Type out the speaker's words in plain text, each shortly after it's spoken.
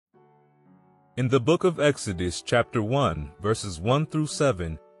In the book of Exodus, chapter 1, verses 1 through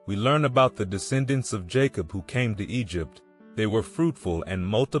 7, we learn about the descendants of Jacob who came to Egypt. They were fruitful and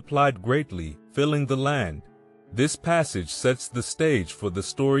multiplied greatly, filling the land. This passage sets the stage for the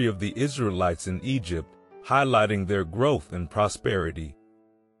story of the Israelites in Egypt, highlighting their growth and prosperity.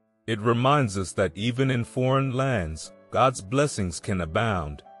 It reminds us that even in foreign lands, God's blessings can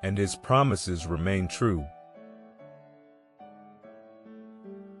abound, and His promises remain true.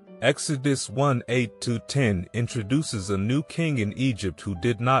 Exodus 1:8-10 introduces a new king in Egypt who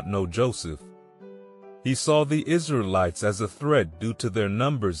did not know Joseph. He saw the Israelites as a threat due to their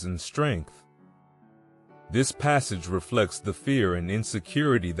numbers and strength. This passage reflects the fear and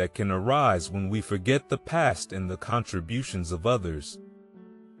insecurity that can arise when we forget the past and the contributions of others.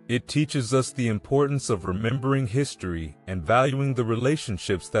 It teaches us the importance of remembering history and valuing the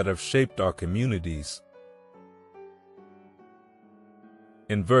relationships that have shaped our communities.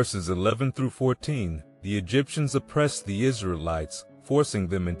 In verses 11 through 14, the Egyptians oppressed the Israelites, forcing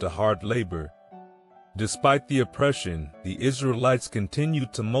them into hard labor. Despite the oppression, the Israelites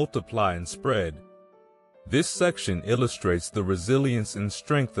continued to multiply and spread. This section illustrates the resilience and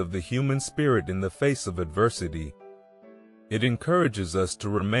strength of the human spirit in the face of adversity. It encourages us to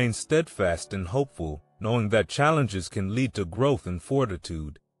remain steadfast and hopeful, knowing that challenges can lead to growth and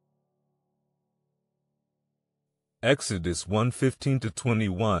fortitude. Exodus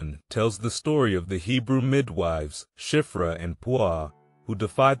 1:15-21 tells the story of the Hebrew midwives, Shiphrah and Puah, who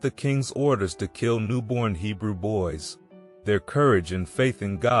defied the king's orders to kill newborn Hebrew boys. Their courage and faith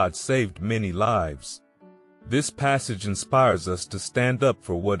in God saved many lives. This passage inspires us to stand up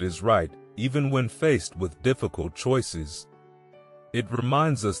for what is right, even when faced with difficult choices. It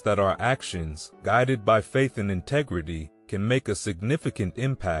reminds us that our actions, guided by faith and integrity, can make a significant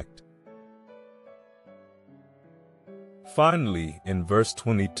impact. Finally, in verse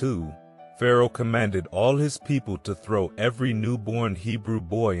 22, Pharaoh commanded all his people to throw every newborn Hebrew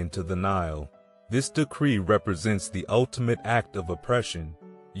boy into the Nile. This decree represents the ultimate act of oppression,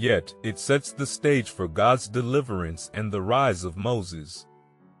 yet it sets the stage for God's deliverance and the rise of Moses.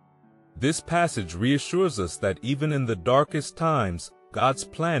 This passage reassures us that even in the darkest times, God's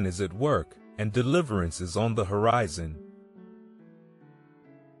plan is at work, and deliverance is on the horizon.